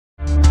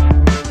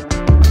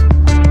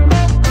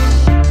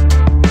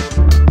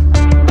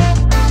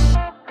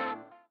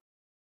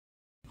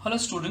Hello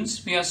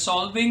students, we are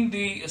solving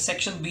the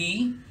section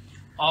B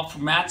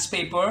of maths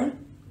paper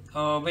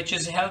which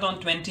is held on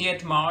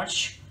 20th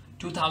March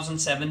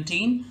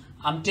 2017.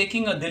 I'm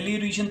taking a Delhi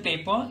region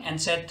paper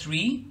and set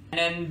 3,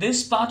 and in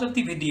this part of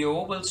the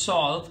video we'll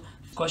solve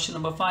question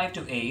number 5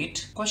 to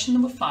 8. Question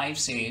number 5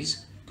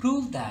 says,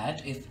 prove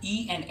that if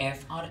E and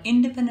F are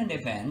independent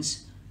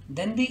events,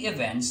 then the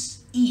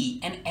events E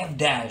and F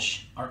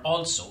dash are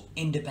also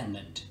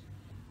independent.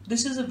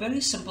 This is a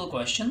very simple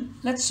question.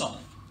 Let's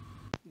solve.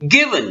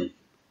 Given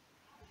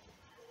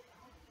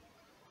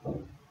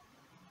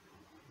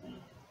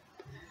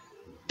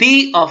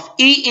P of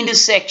E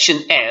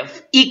intersection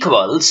F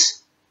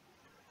equals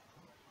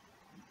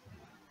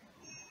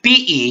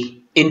PE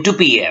into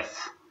PF,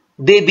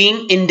 they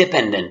being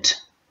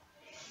independent.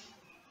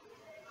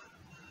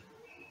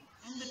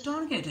 And the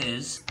target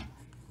is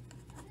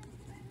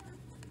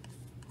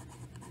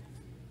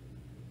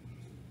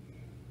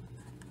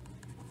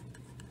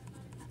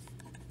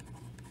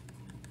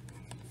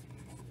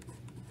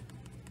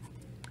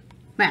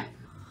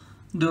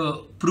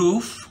the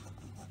proof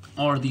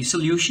or the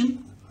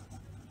solution.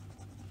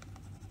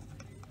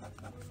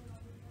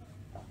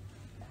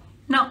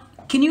 Now,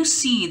 can you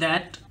see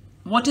that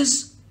what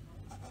is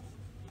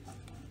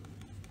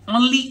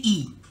only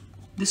E?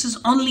 This is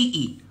only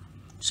E.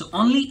 So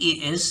only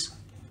E is,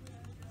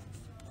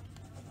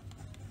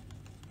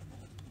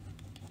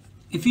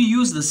 if you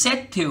use the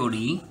set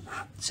theory,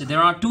 so there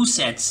are two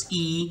sets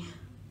E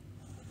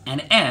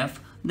and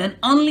F, then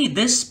only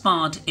this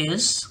part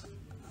is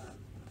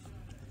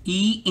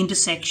E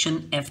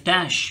intersection F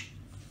dash.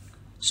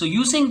 So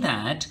using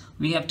that,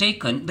 we have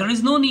taken, there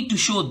is no need to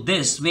show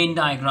this Venn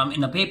diagram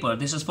in a paper.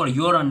 This is for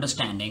your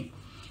understanding.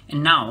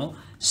 And now,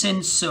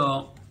 since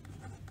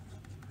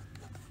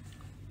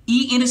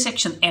E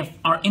intersection F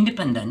are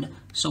independent,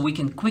 so we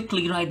can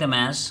quickly write them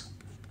as,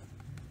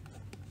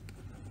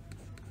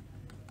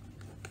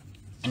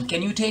 and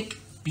can you take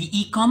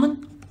PE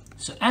common?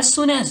 So as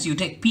soon as you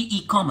take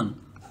PE common,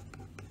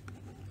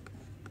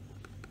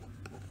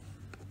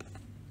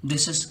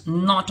 this is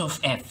not of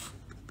F,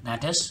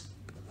 that is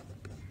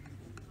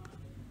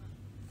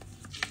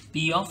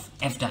P of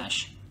F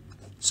dash.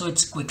 So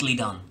it's quickly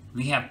done.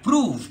 We have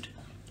proved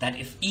that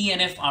if E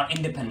and F are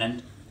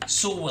independent,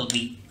 so will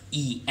be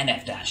E and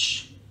F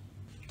dash.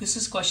 This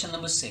is question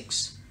number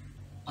 6.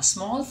 A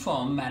small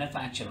firm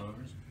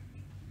manufactures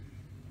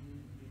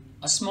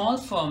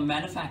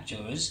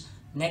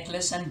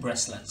necklace and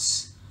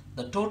bracelets.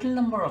 The total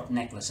number of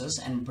necklaces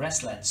and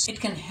bracelets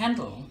it can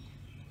handle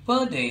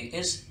per day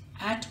is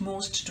at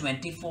most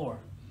 24.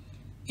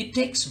 It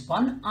takes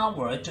 1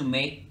 hour to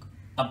make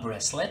a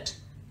bracelet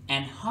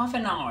and half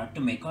an hour to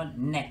make a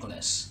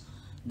necklace.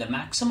 The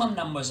maximum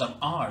numbers of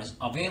hours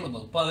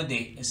available per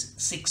day is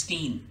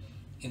 16.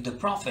 If the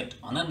profit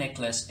on a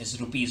necklace is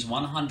rupees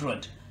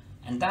 100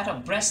 and that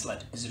of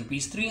bracelet is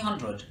rupees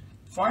 300,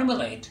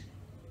 formulate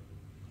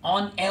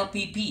on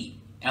LPP.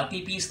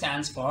 LPP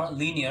stands for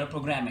linear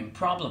programming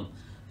problem.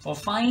 For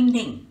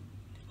finding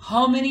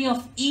how many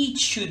of each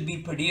should be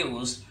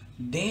produced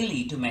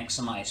daily to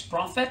maximize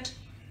profit,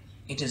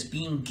 it is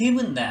being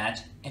given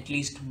that at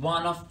least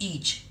one of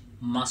each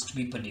must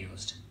be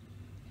produced.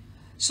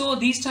 So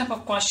these type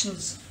of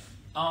questions,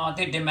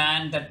 they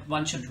demand that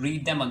one should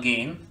read them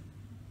again.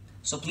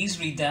 So please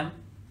read them.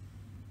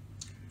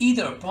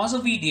 Either pause a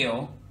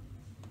video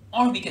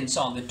or we can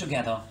solve it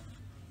together.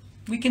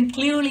 We can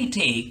clearly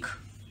take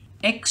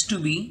X to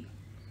be,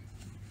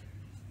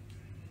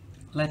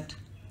 let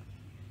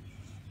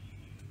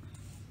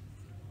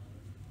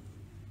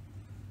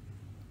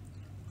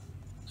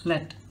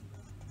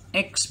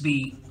X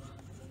be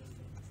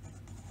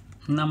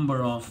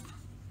number of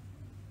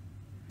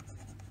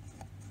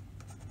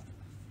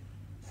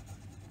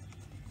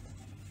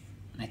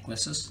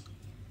necklaces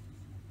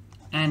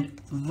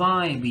and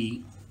Y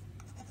be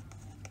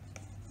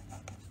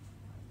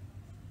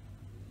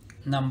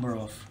number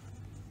of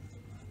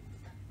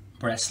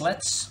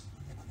bracelets,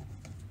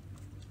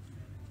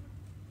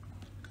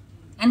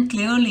 and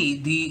clearly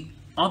the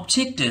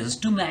object is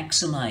to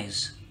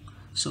maximize.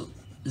 So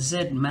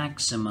Z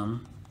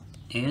maximum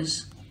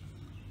is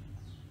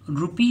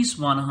rupees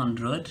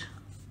 100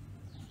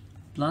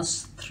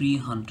 plus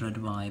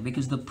 300Y,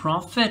 because the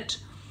profit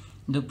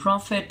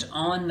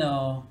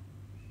on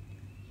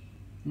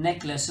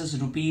necklace is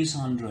rupees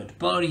 100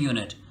 per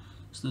unit.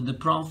 So the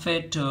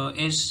profit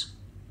is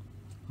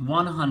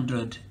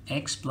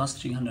 100x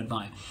plus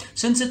 300y.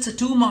 Since it's a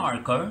 2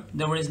 marker,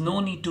 there is no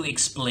need to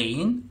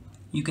explain.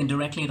 You can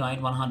directly write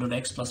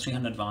 100x plus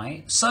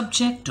 300y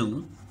subject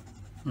to,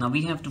 now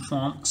we have to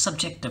form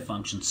subjective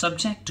function,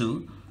 subject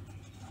to,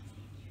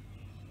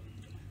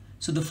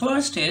 so the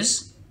first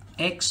is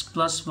x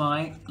plus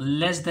y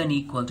less than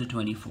equal to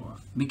 24,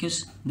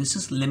 because this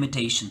is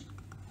limitation.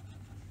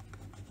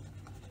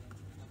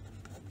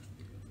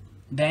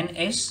 Then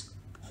is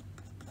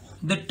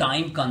the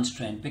time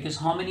constraint, because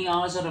how many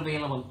hours are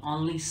available?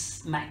 Only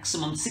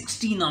maximum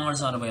 16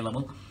 hours are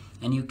available,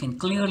 and you can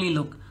clearly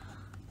look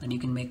that you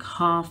can make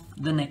half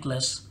the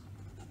necklace,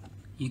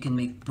 you can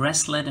make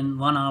bracelet in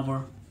 1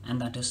 hour, and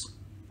that is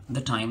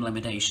the time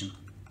limitation.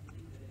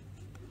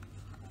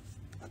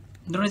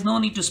 There is no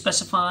need to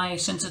specify.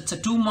 Since it's a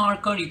 2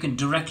 marker, you can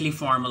directly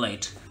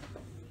formulate.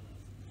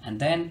 And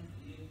then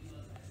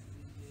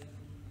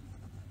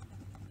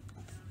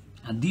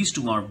these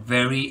two are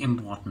very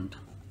important.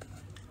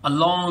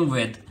 Along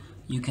with,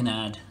 you can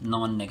add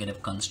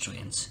non-negative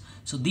constraints.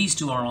 So these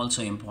two are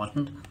also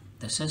important.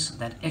 This is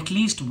that at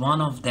least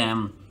one of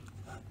them,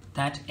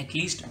 that at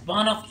least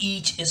one of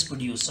each is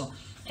produced. So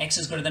x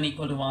is greater than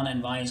equal to 1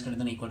 and y is greater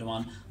than equal to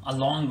 1,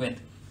 along with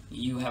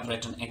you have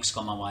written x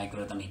comma y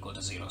greater than equal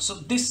to 0. So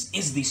this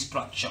is the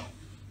structure.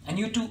 And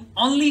you to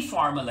only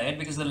formulate,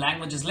 because the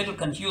language is a little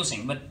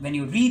confusing, but when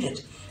you read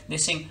it, they're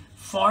saying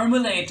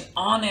formulate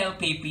on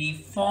LPP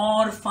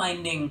for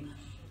finding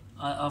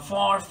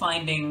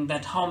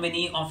that how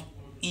many of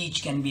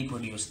each can be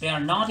produced. They are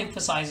not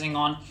emphasizing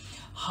on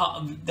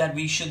how, that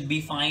we should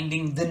be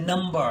finding the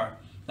number,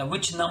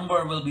 which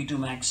number will be to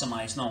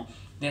maximize. No,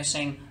 they're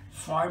saying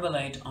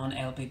formulate on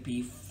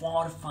LPP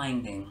for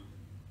finding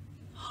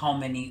how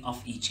many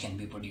of each can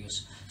be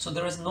produced. So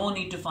there is no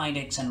need to find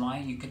x and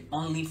y. You can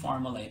only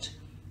formulate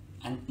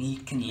and you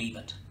can leave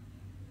it.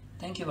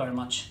 Thank you very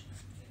much.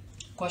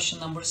 Question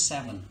number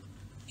 7.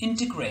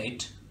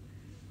 Integrate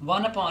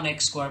 1 upon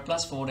x squared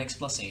plus 4x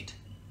plus 8.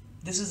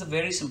 This is a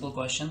very simple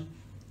question.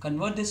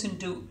 Convert this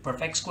into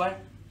perfect square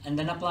and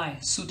then apply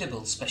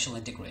suitable special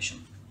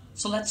integration.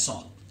 So let's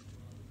solve.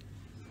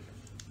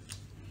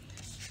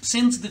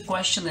 Since the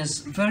question is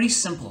very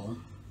simple,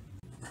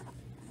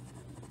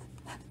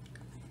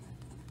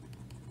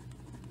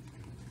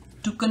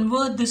 to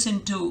convert this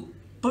into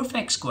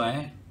perfect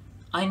square,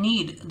 I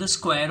need the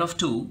square of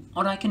 2,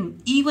 or I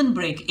can even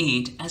break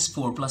 8 as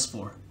 4 plus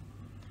 4.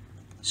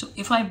 So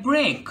if I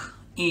break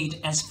 8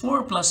 as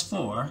 4 plus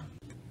 4,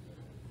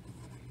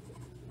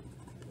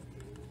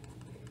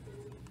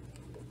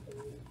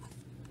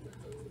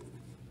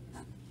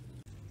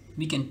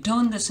 we can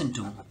turn this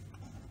into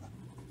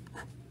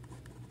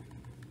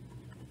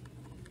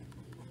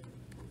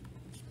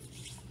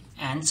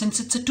and since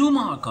it's a 2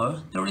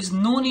 marker, there is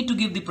no need to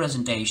give the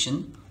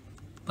presentation,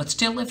 but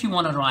still if you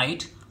want to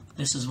write,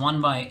 this is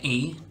 1 by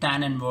a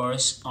tan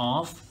inverse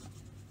of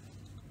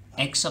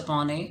x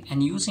upon a,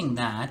 and using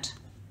that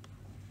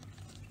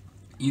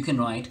you can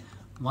write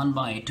 1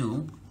 by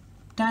 2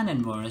 tan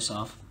inverse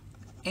of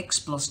x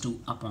plus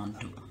 2 upon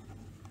 2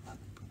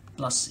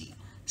 plus c.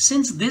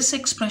 Since this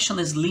expression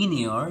is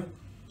linear,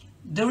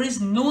 there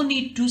is no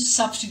need to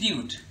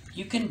substitute.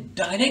 You can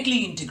directly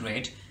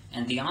integrate,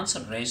 and the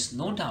answer is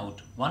no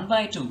doubt 1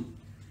 by 2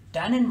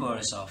 tan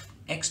inverse of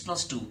x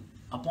plus 2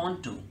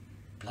 upon 2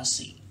 plus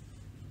c.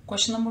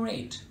 Question number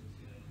 8.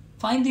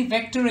 Find the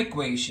vector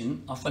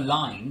equation of a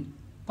line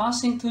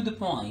passing through the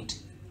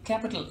point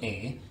capital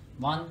A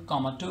 1,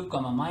 2,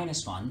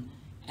 minus 1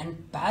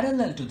 and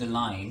parallel to the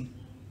line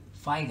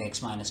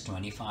 5x minus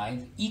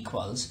 25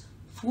 equals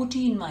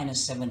 14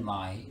 minus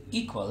 7y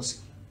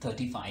equals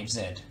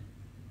 35z.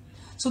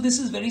 So this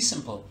is very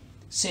simple.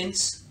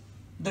 Since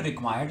the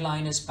required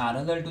line is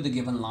parallel to the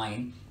given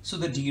line, so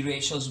the d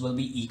ratios will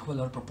be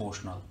equal or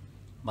proportional.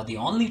 But the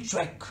only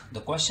trick the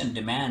question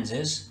demands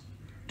is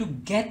to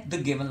get the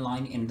given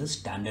line in the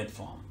standard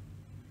form.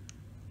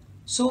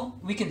 So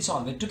we can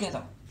solve it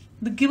together.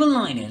 The given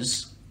line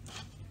is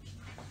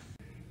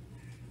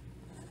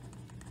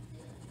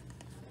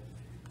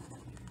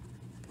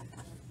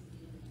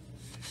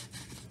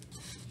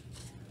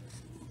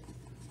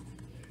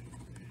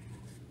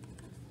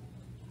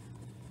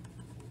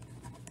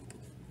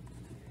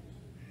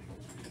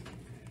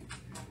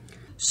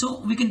so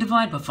we can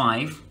divide by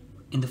 5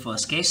 in the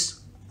first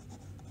case.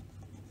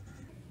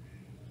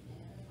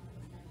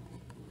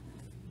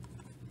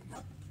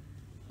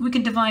 We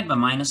can divide by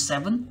minus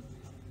 7.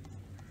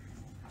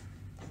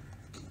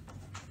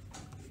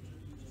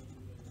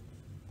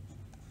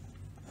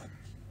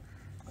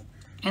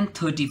 And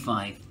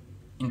 35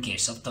 in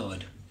case of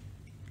third.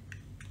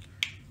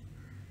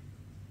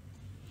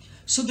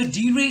 So the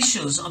d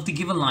ratios of the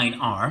given line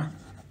are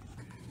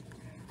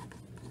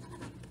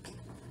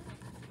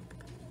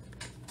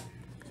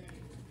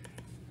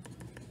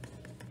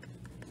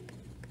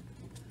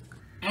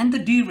and the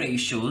d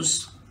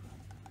ratios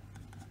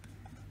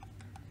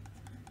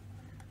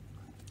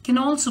can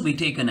also be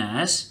taken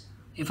as,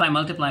 if I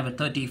multiply with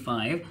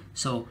 35,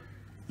 so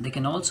they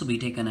can also be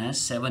taken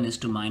as 7 is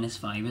to minus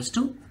 5 is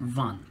to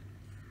 1.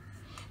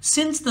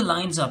 Since the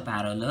lines are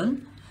parallel,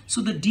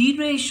 so the d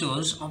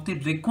ratios of the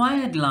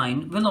required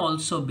line will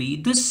also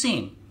be the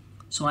same.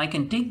 So I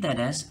can take that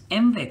as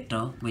m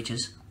vector, which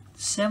is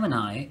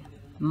 7i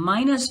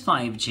minus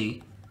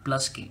 5j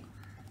plus k.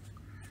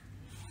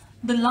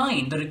 The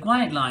line, the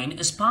required line,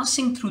 is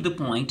passing through the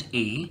point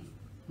A,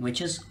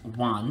 which is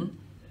 1,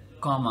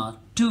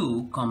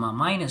 2,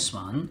 minus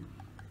 1.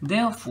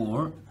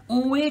 Therefore,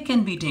 OA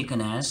can be taken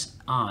as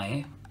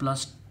I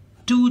plus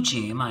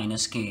 2j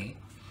minus k.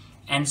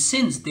 And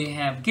since they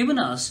have given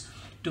us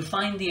to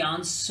find the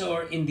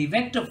answer in the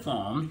vector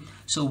form,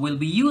 so we'll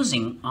be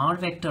using r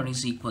vector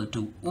is equal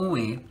to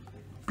OA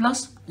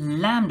plus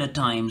lambda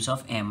times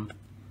of m.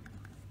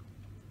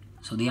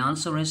 So the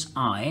answer is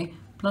I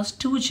plus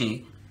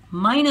 2j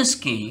minus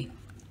k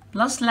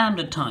plus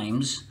lambda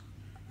times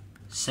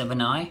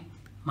 7i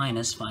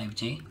minus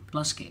 5j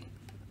plus k.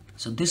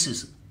 So this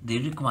is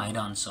the required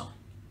answer.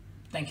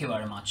 Thank you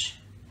very much.